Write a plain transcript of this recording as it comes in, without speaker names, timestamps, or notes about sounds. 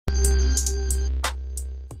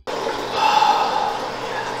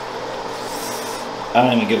I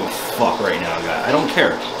don't even give a fuck right now, guys. I don't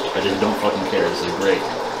care. I just don't fucking care. This is great.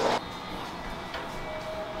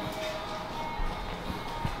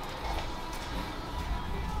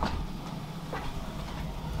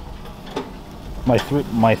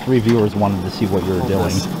 My three viewers wanted to see what you were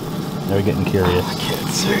doing. They're getting curious. I can't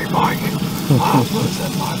see, Mike. I'm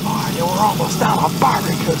losing my mind. You were almost out of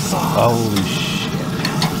barbecue sauce. Holy shit.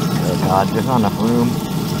 Oh god, there's not enough room.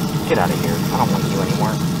 Get out of here. I don't want you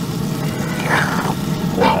anymore.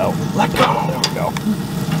 Wow. Let go. There we go.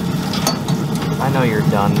 I know you're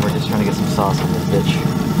done. We're just trying to get some sauce on this bitch.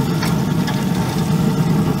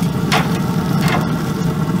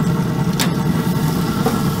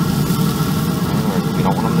 We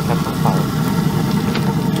don't want them to catch on fire.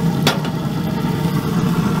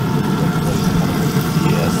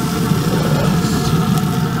 Yes.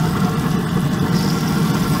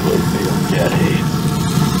 Daddy.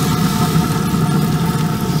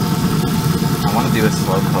 I want to do a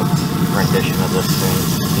slow cooked rendition of this thing.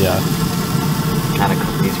 Yeah. Kind of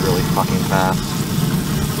cook these really fucking fast.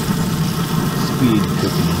 Speed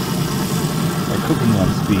cooking. Or cooking on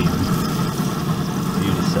speed.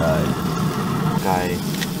 You decide. Guy,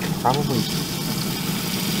 probably.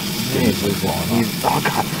 He's oh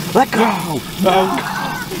god, let go! No!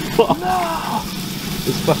 No!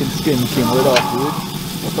 This fucking skin came right off, dude.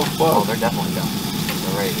 What the fuck? Oh, they're definitely done.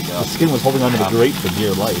 They're ready to go. The skin was holding onto the grate for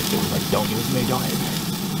dear life. It was like, don't use me, don't hit me.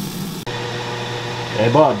 Hey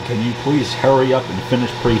bud, can you please hurry up and finish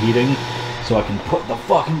preheating so I can put the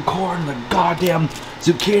fucking corn and the goddamn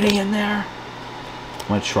zucchini in there? I'm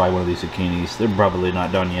gonna try one of these zucchinis. They're probably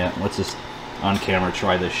not done yet. Let's just on camera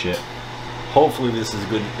try this shit. Hopefully this is a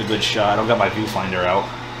good shot. I've got my viewfinder out.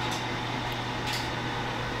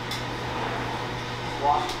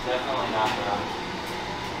 Definitely not done.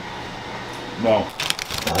 No.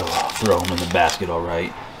 Oh, throw them in the basket, all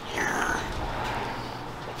right.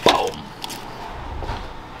 Boom.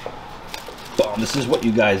 Boom. This is what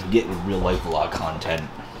you guys get with real life vlog content.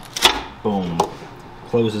 Boom.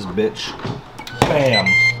 Close this bitch. Bam.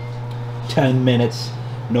 10 minutes.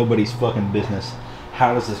 Nobody's fucking business.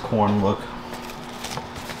 How does this corn look?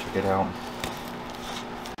 Check it out.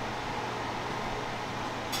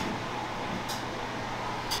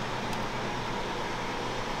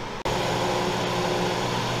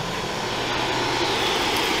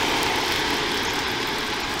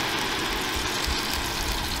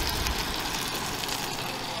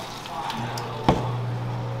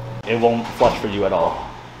 It won't flush for you at all.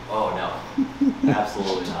 Oh no,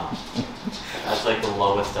 absolutely not. That's like the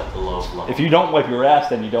lowest of the low flow. If you don't wipe your ass,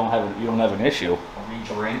 then you don't have an issue. We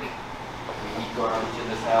drink, we eat garbage in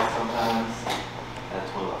this house sometimes. That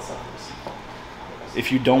toilet suffers.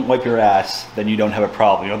 If you don't wipe your ass, then you don't have a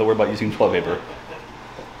problem. You don't have to worry about using toilet paper,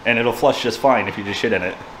 and it'll flush just fine if you just shit in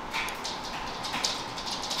it.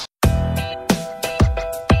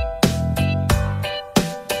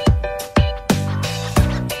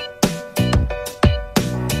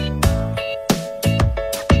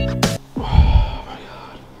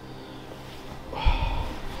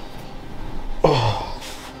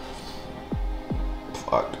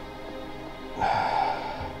 Fuck. I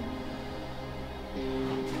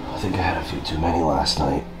think I had a few too many last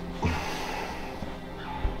night.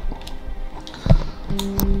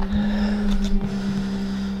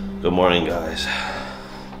 Good morning, guys.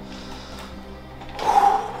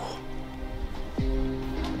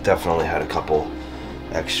 Definitely had a couple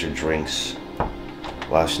extra drinks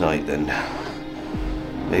last night than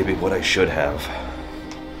maybe what I should have.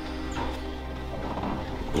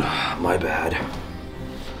 My bad.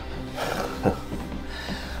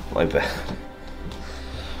 My bad.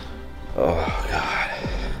 Oh, God.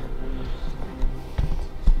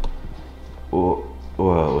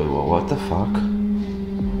 Wait, what the fuck?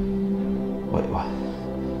 Wait, what?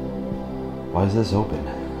 Why is this open?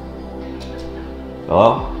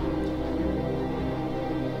 Hello?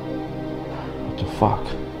 What the fuck?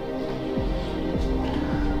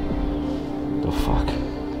 The fuck?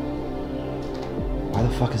 Why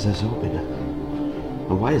the fuck is this open?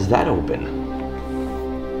 And why is that open?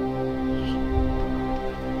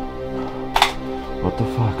 What the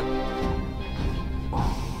fuck?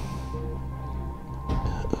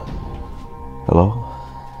 Hello?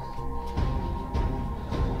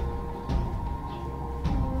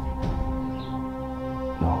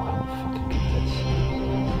 No, I don't fucking get this.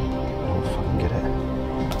 I don't fucking get it.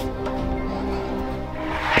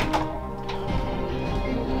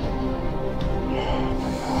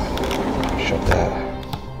 Shut that.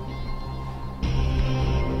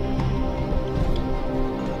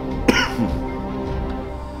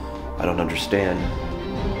 I don't understand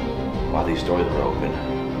why these doors are open.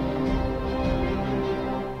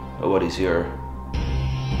 Nobody's here.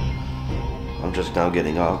 I'm just now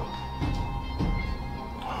getting up.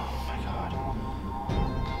 Oh my god.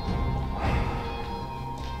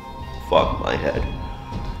 Fuck my head.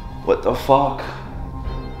 What the fuck?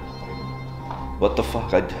 What the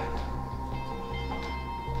fuck?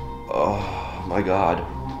 Oh my god.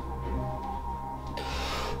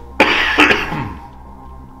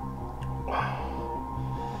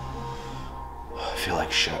 I feel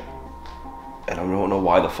like shit. And I don't know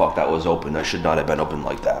why the fuck that was open. That should not have been open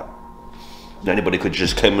like that. Anybody could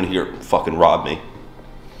just come in here and fucking rob me.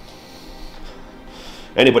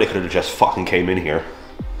 Anybody could have just fucking came in here.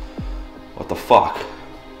 What the fuck?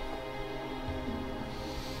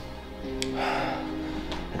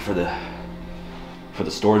 And for the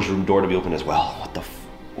storage room door to be open as well. What the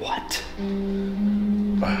what?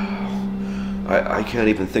 I can't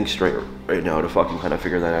even think straight right now to fucking kind of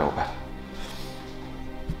figure that out.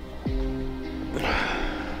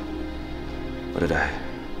 What did I?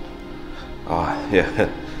 Oh, yeah.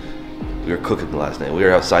 We were cooking last night. We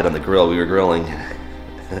were outside on the grill. We were grilling.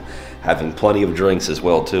 Having plenty of drinks as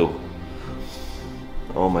well, too.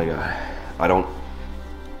 Oh my god. I don't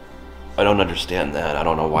understand that. I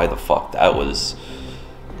don't know why the fuck that was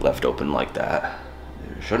left open like that.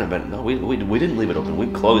 It shouldn't have been. No, we didn't leave it open. We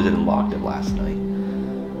closed it and locked it last night.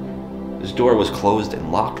 This door was closed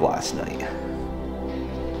and locked last night.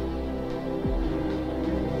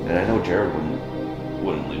 And I know Jared wouldn't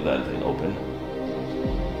leave that thing open.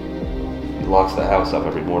 He locks the house up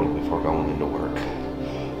every morning before going into work.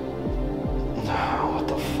 What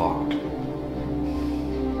the fuck?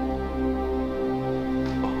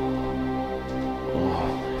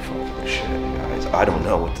 Oh, fucking shit, guys. I don't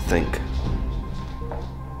know what to think.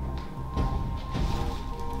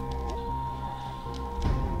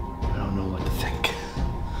 I don't know what to think.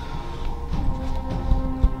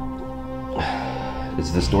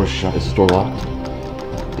 Is this door shut? Is this door locked?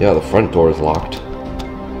 Yeah, the front door is locked.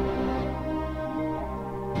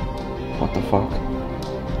 What the fuck?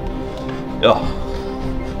 Yo.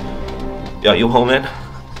 Yo, you home, man?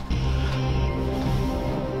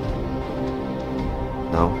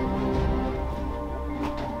 No?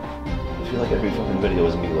 I feel like every fucking video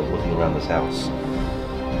is me like looking around this house.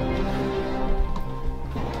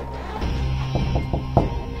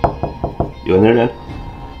 You in there, man?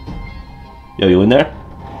 Yo, you in there?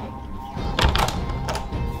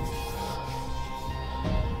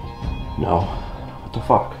 No. What the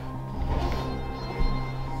fuck?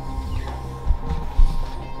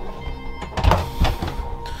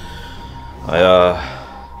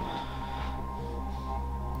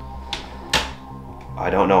 I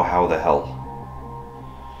don't know how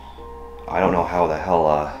the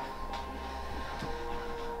hell.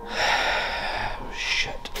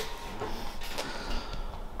 Shit.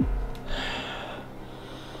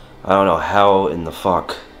 I don't know how in the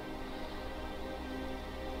fuck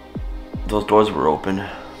those doors were open.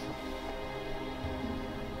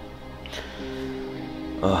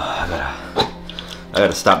 I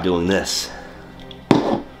gotta stop doing this.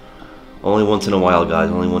 Only once in a while,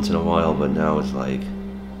 guys, only once in a while, but now it's like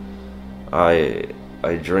I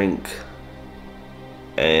drink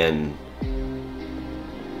and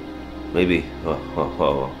maybe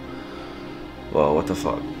well, what the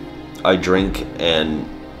fuck? I drink and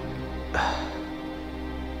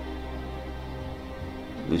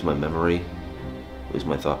lose my memory, lose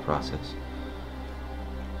my thought process.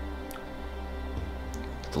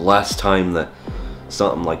 The last time that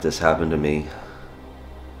something like this happened to me,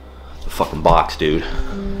 the fucking box, dude.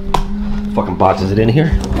 The fucking box, is it in here?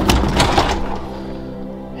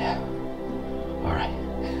 Yeah. Alright.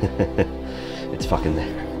 It's fucking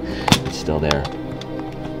there. It's still there.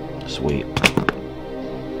 Sweet.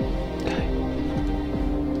 Okay.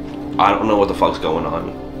 I don't know what the fuck's going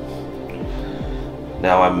on.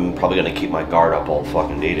 Now I'm probably gonna keep my guard up all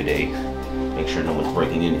fucking day to day. Make sure no one's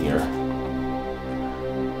breaking in here.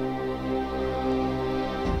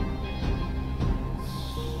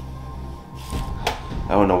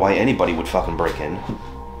 I don't know why anybody would fucking break in.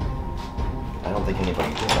 I don't think anybody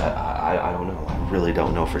did that. I don't know. I really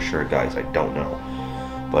don't know for sure, guys. I don't know.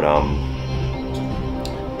 But I'm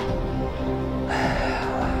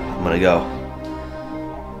gonna go.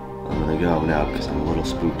 I'm gonna go now because I'm a little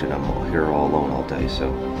spooked and I'm here all alone all day.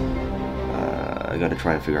 So I gotta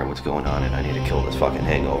try and figure out what's going on, and I need to kill this fucking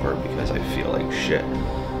hangover because I feel like shit.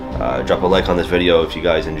 Drop a like on this video if you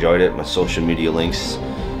guys enjoyed it. My social media links,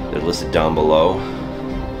 they're listed down below.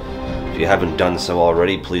 If you haven't done so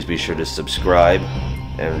already, please be sure to subscribe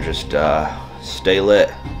and just stay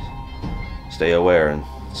lit, stay aware, and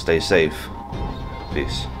stay safe.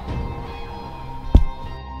 Peace.